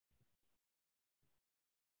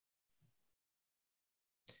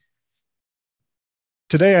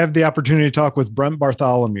Today, I have the opportunity to talk with Brent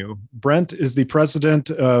Bartholomew. Brent is the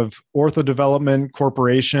president of Ortho Development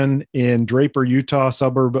Corporation in Draper, Utah,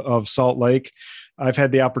 suburb of Salt Lake. I've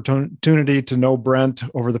had the opportunity to know Brent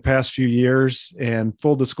over the past few years, and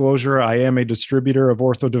full disclosure, I am a distributor of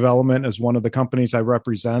Ortho Development as one of the companies I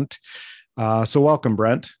represent. So welcome,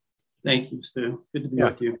 Brent. Thank you, Stu. Good to be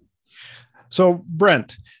with you. So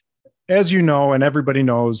Brent, as you know, and everybody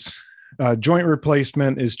knows, joint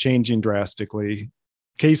replacement is changing drastically.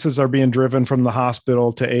 Cases are being driven from the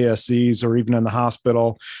hospital to ASCs, or even in the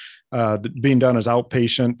hospital, being done as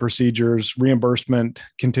outpatient procedures. Reimbursement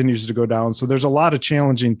continues to go down. So there's a lot of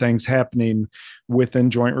challenging things happening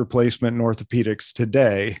within joint replacement and orthopedics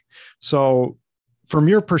today. So from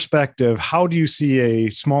your perspective, how do you see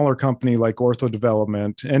a smaller company like Ortho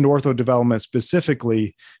Development, and Ortho Development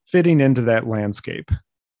specifically, fitting into that landscape?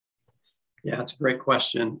 Yeah, that's a great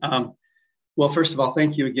question. Well, first of all,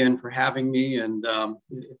 thank you again for having me. And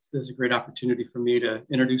this is a great opportunity for me to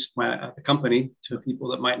introduce the company to people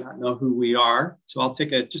that might not know who we are. So I'll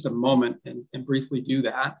take just a moment and briefly do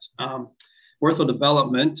that. Ortho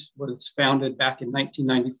Development was founded back in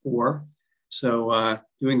 1994. So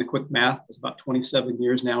doing the quick math, it's about 27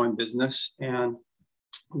 years now in business. And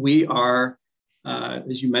we are,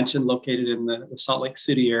 as you mentioned, located in the Salt Lake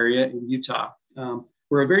City area in Utah.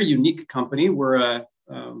 We're a very unique company.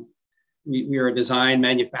 We are a design,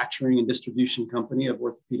 manufacturing, and distribution company of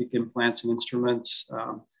orthopedic implants and instruments.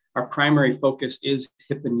 Our primary focus is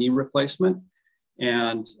hip and knee replacement.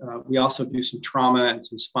 And we also do some trauma and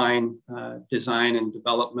some spine design and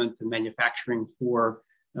development and manufacturing for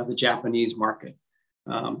the Japanese market.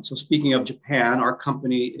 So speaking of Japan, our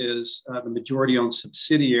company is the majority-owned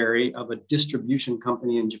subsidiary of a distribution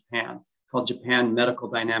company in Japan called Japan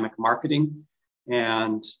Medical Dynamic Marketing.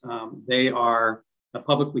 And they are a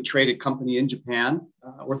publicly traded company in Japan.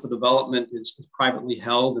 Ortho Development is privately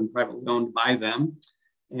held and privately owned by them.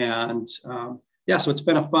 And so it's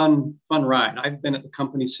been a fun ride. I've been at the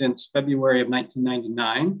company since February of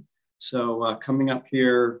 1999. So coming up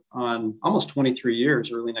here on almost 23 years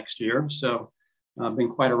early next year. So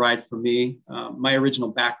been quite a ride for me. My original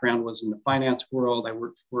background was in the finance world. I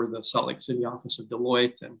worked for the Salt Lake City office of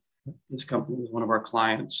Deloitte, and this company was one of our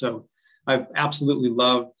clients. So I've absolutely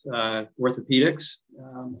loved orthopedics,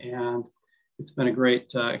 and it's been a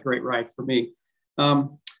great ride for me.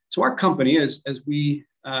 So our company, as we've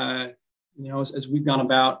gone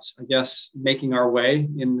about, I guess, making our way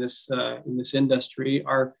in this industry,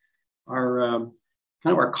 our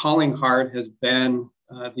calling card has been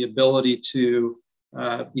the ability to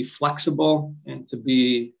be flexible and to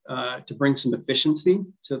bring some efficiency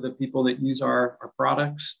to the people that use our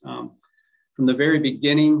products. From the very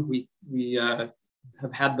beginning, we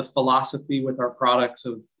have had the philosophy with our products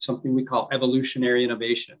of something we call evolutionary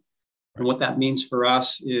innovation. And what that means for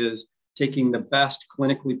us is taking the best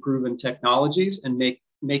clinically proven technologies and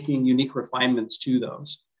making unique refinements to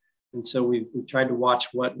those. And so we've tried to watch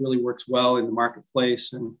what really works well in the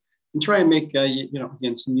marketplace and try and make,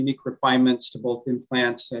 again, some unique refinements to both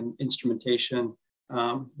implants and instrumentation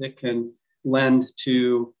that can lend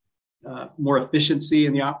to more efficiency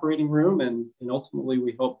in the operating room, and ultimately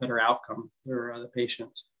we hope better outcome for the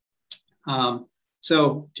patients.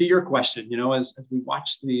 So to your question, as we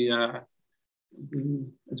watch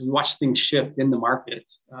things shift in the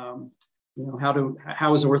market, how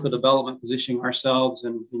is Ortho Development positioning ourselves,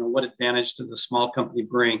 and what advantage does a small company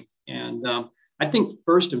bring? And I think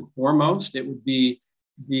first and foremost, it would be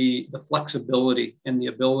the flexibility and the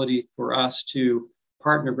ability for us to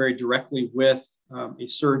partner very directly with a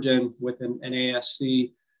surgeon, with an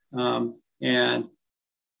ASC, and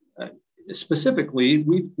specifically,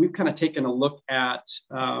 we've kind of taken a look at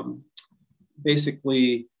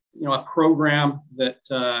basically, a program that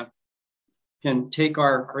can take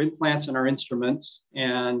our implants and our instruments,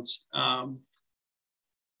 and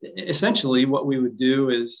essentially, what we would do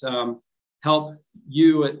is help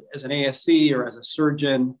you as an ASC or as a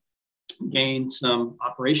surgeon gain some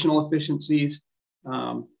operational efficiencies.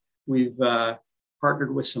 We've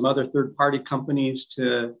partnered with some other third-party companies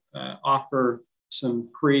to offer some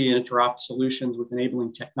pre- and interop solutions with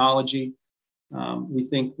enabling technology. We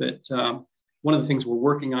think that one of the things we're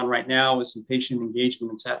working on right now is some patient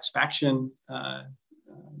engagement and satisfaction, an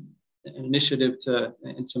initiative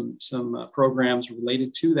and some programs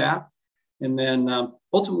related to that. And then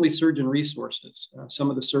ultimately surgeon resources.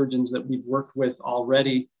 Some of the surgeons that we've worked with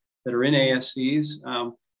already that are in ASCs,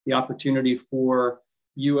 the opportunity for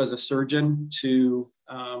you as a surgeon to,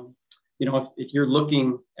 if you're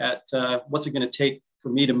looking at what's it going to take for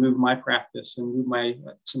me to move my practice and move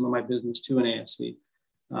some of my business to an ASC,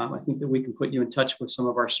 I think that we can put you in touch with some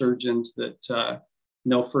of our surgeons that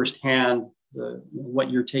know firsthand what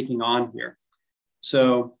you're taking on here.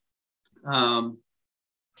 So, I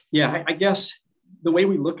guess the way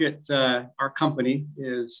we look at our company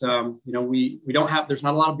is, we don't have, there's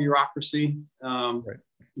not a lot of bureaucracy. Right.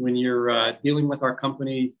 When you're dealing with our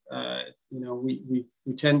company, we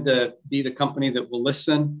tend to be the company that will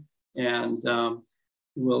listen, and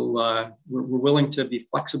we're willing to be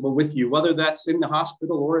flexible with you, whether that's in the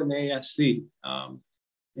hospital or in the ASC.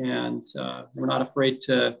 We're not afraid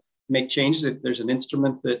to make changes if there's an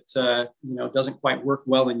instrument that doesn't quite work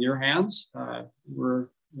well in your hands. We're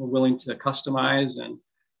willing to customize, and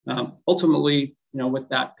ultimately, with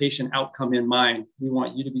that patient outcome in mind, we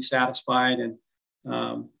want you to be satisfied, and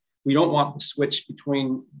we don't want the switch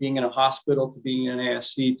between being in a hospital to being in an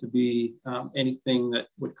ASC to be anything that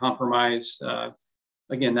would compromise,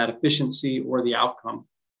 again, that efficiency or the outcome.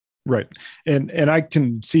 Right. And I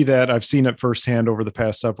can see that. I've seen it firsthand over the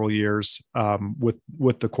past several years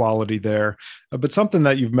with the quality there. But something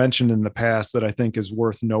that you've mentioned in the past that I think is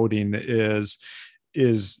worth noting is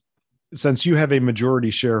since you have a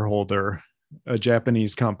majority shareholder, a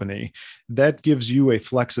Japanese company, that gives you a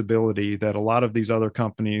flexibility that a lot of these other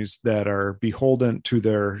companies that are beholden to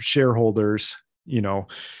their shareholders, that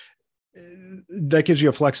gives you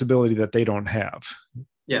a flexibility that they don't have.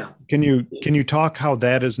 Yeah. Can you talk how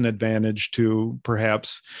that is an advantage to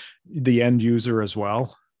perhaps the end user as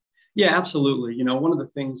well? Yeah, absolutely. One of the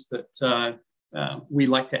things that we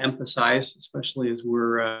like to emphasize, especially as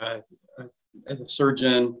we're as a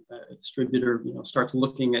surgeon, a distributor, starts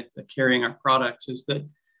looking at carrying our products, is that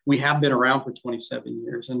we have been around for 27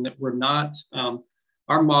 years, and that we're not.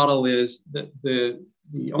 Our model is that the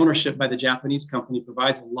ownership by the Japanese company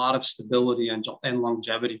provides a lot of stability and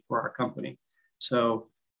longevity for our company. So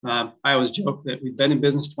I always joke that we've been in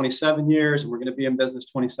business 27 years, and we're going to be in business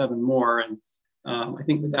 27 more. And I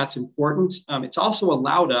think that that's important. It's also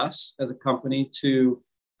allowed us as a company to,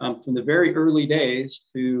 from the very early days,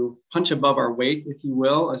 to punch above our weight, if you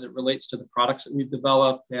will, as it relates to the products that we've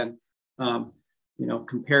developed. And,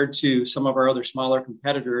 compared to some of our other smaller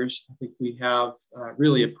competitors, I think we have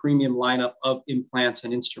really a premium lineup of implants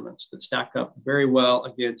and instruments that stack up very well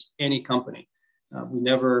against any company. We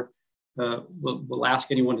never we'll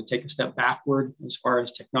ask anyone to take a step backward as far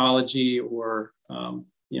as technology or,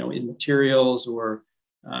 in materials or,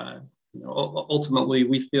 ultimately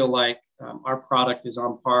we feel like our product is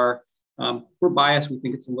on par. We're biased. We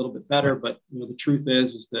think it's a little bit better, but the truth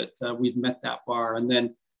is that we've met that bar. And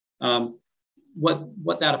then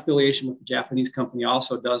what that affiliation with the Japanese company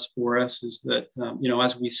also does for us is that,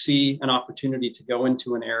 as we see an opportunity to go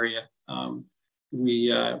into an area,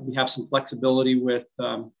 we have some flexibility with,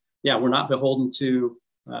 we're not beholden to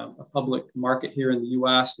a public market here in the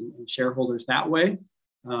U.S. and shareholders that way.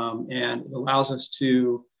 And it allows us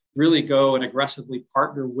to really go and aggressively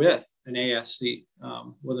partner with an ASC,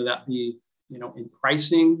 whether that be, in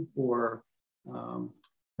pricing or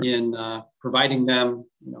in providing them,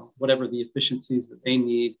 whatever the efficiencies that they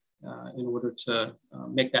need in order to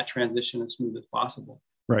make that transition as smooth as possible.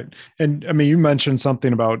 Right. And I mean, you mentioned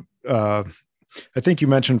something about, I think you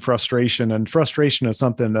mentioned frustration, and frustration is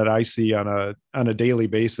something that I see on a daily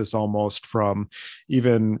basis, almost from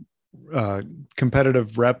even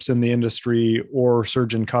competitive reps in the industry or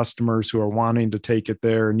surgeon customers who are wanting to take it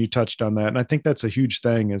there. And you touched on that. And I think that's a huge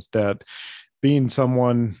thing, is that being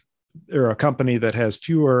someone or a company that has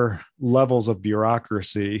fewer levels of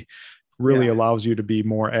bureaucracy really allows you to be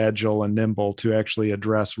more agile and nimble to actually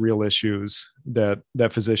address real issues that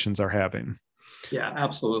physicians are having. Yeah,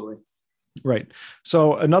 absolutely. Right.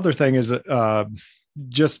 So another thing is,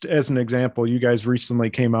 just as an example, you guys recently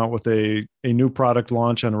came out with a new product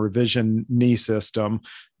launch on a revision knee system.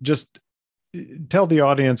 Just tell the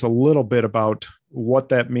audience a little bit about what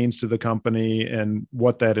that means to the company and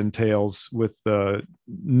what that entails with the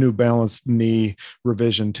new balanced knee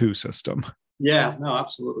revision 2 system. Yeah, no,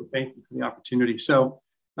 absolutely. Thank you for the opportunity. So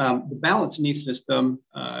the balanced knee system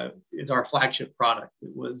is our flagship product.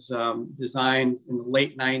 It was designed in the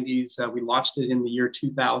late 90s. We launched it in the year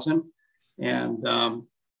 2000, and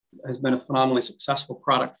has been a phenomenally successful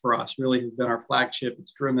product for us. Really has been our flagship.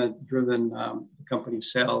 It's driven the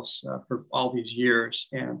company's sales for all these years.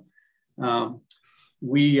 And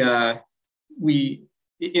we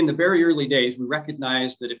in the very early days, we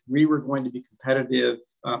recognized that if we were going to be competitive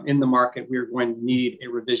in the market, we were going to need a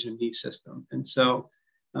revision knee system. And so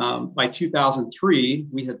by 2003,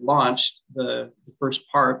 we had launched the first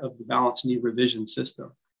part of the balanced knee revision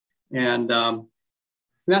system. And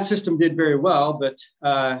that system did very well, but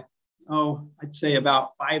I'd say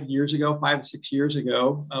about 5 or 6 years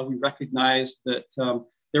ago, we recognized that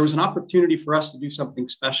there was an opportunity for us to do something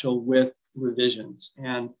special with revisions.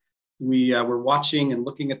 And we were watching and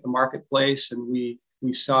looking at the marketplace, and we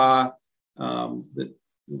saw that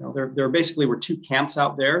there basically were two camps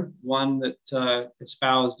out there. One that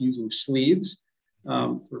espoused using sleeves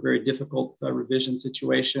for very difficult revision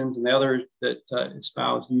situations, and the other that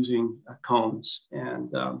espoused using cones.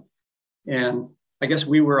 And I guess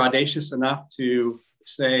we were audacious enough to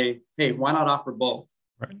say, hey, why not offer both?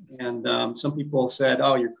 Right. And some people said,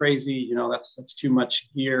 oh, you're crazy. That's too much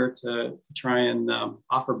gear to try and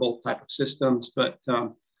offer both type of systems. But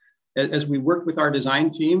as we worked with our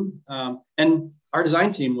design team, and our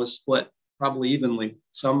design team was split probably evenly.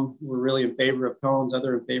 Some were really in favor of cones,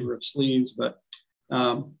 other in favor of sleeves. But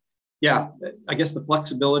I guess the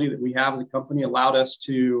flexibility that we have as a company allowed us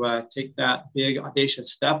to take that big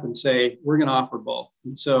audacious step and say, we're going to offer both.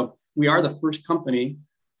 And so we are the first company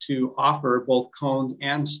to offer both cones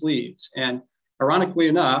and sleeves. And ironically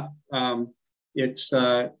enough, it's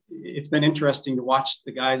been interesting to watch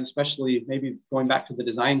the guys, especially maybe going back to the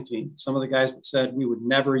design team. Some of the guys that said we would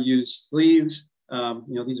never use sleeves,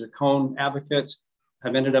 these are cone advocates,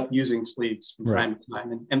 have ended up using sleeves from time to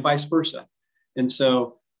time, and vice versa. And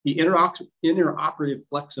so the interoperative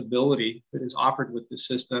flexibility that is offered with this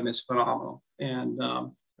system is phenomenal. And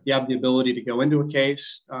you have the ability to go into a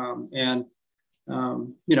case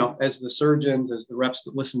as the surgeons, as the reps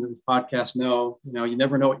that listen to this podcast know, you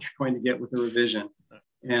never know what you're going to get with a revision.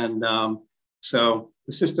 And so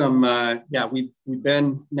the system, we've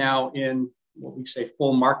been now in what we say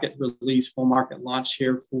full market release, full market launch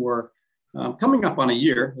here for coming up on a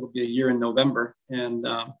year. It'll be a year in November. And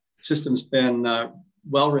system's been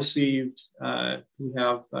well received. We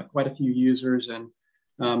have quite a few users, and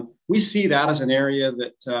we see that as an area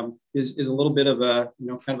that is a little bit of a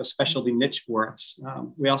kind of a specialty niche for us.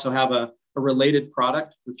 We also have a related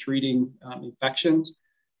product for treating infections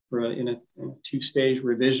in a two-stage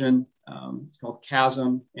revision. It's called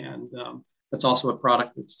Chasm, and that's also a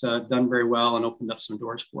product that's done very well and opened up some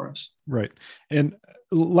doors for us. Right. And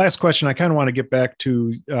last question, I kind of want to get back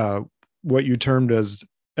to what you termed as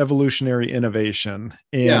evolutionary innovation.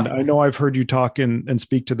 And I know I've heard you talk and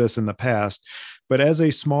speak to this in the past, but as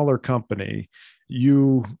a smaller company,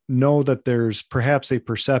 you know that there's perhaps a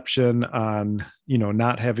perception on,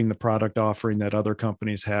 not having the product offering that other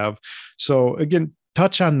companies have. So again,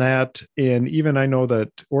 touch on that. And even I know that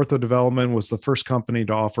Ortho Development was the first company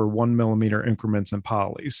to offer 1 millimeter increments in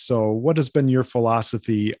polys. So what has been your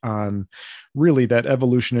philosophy on really that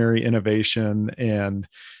evolutionary innovation and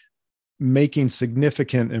making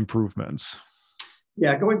significant improvements?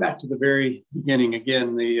 Yeah, going back to the very beginning,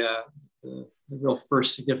 again, the real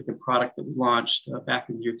first significant product that we launched back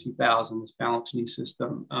in the year 2000, this balance knee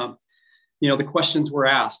system, the questions were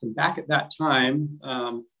asked. And back at that time,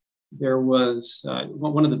 there was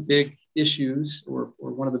one of the big issues or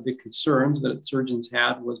one of the big concerns that surgeons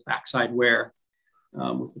had was backside wear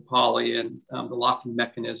with the poly and the locking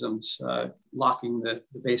mechanisms, locking the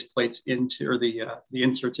base plates into, or the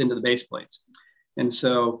inserts into the base plates. And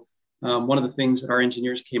so one of the things that our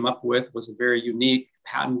engineers came up with was a very unique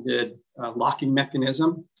patented locking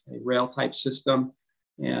mechanism, a rail type system,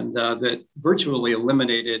 and that virtually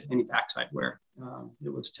eliminated any backside wear. It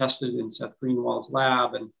was tested in Seth Greenwald's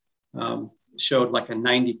lab and showed like a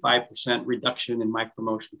 95% reduction in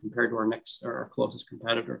micromotion compared to our closest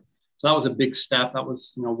competitor. So that was a big step. That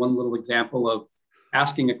was, one little example of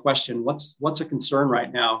asking a question: what's a concern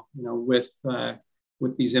right now, with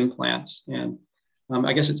these implants? And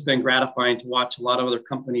I guess it's been gratifying to watch a lot of other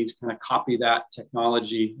companies kind of copy that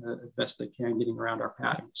technology as best they can, getting around our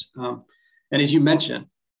patents. And as you mentioned,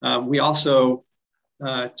 we also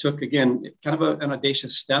took, again, kind of an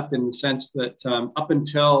audacious step in the sense that up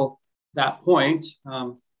until that point,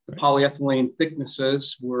 the polyethylene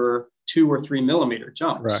thicknesses were 2 or 3 millimeter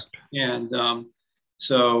jumps. Correct. And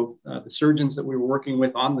so the surgeons that we were working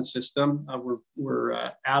with on the system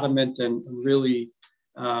were adamant and really,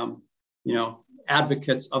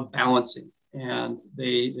 advocates of balancing. And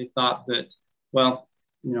they thought that, well,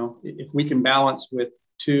 if we can balance with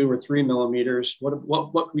 2 or 3 millimeters,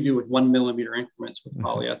 what can we do with 1 millimeter increments with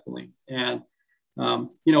polyethylene? And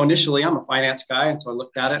initially I'm a finance guy, and so I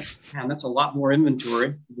looked at it, and that's a lot more inventory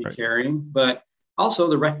to be carrying, but also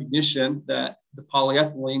the recognition that the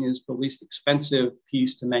polyethylene is the least expensive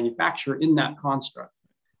piece to manufacture in that construct.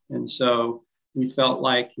 And so we felt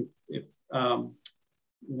like if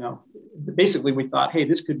basically we thought, hey,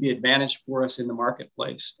 this could be advantage for us in the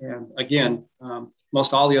marketplace. And again,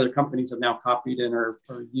 most all the other companies have now copied and are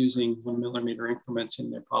using 1 millimeter increments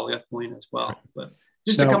in their polyethylene as well. But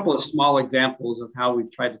just a couple of small examples of how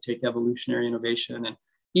we've tried to take evolutionary innovation, and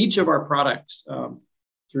each of our products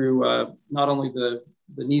through not only the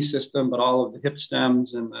knee system, but all of the hip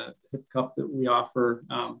stems and the hip cup that we offer,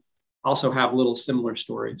 also have little similar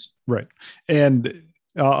stories. Right. And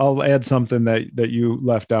I'll add something that you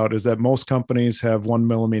left out, is that most companies have 1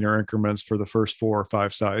 millimeter increments for the first 4 or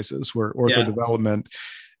 5 sizes, where Ortho Development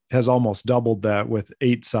has almost doubled that with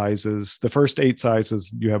 8 sizes. The first 8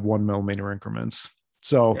 sizes, you have 1 millimeter increments.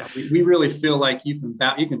 So we really feel like you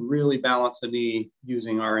can really balance a knee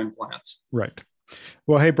using our implants. Right.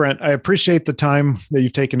 Well, hey, Brent, I appreciate the time that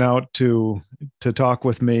you've taken out to talk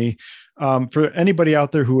with me. For anybody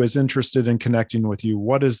out there who is interested in connecting with you,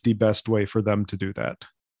 what is the best way for them to do that?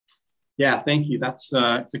 Yeah, thank you. It's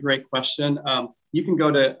a great question. You can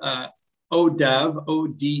go to odev.com,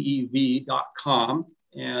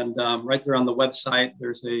 and right there on the website,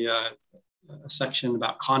 there's a section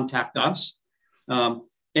about contact us.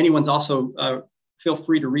 Anyone's also feel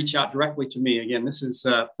free to reach out directly to me. Again, this is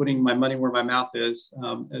putting my money where my mouth is.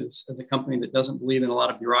 As a company that doesn't believe in a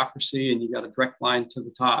lot of bureaucracy and you got a direct line to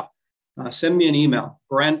the top, send me an email,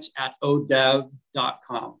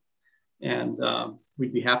 brent@odev.com. And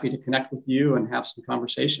we'd be happy to connect with you and have some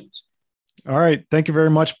conversations. All right. Thank you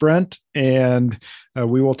very much, Brent. And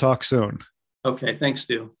we will talk soon. Okay. Thanks,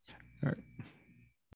 Stu. All right.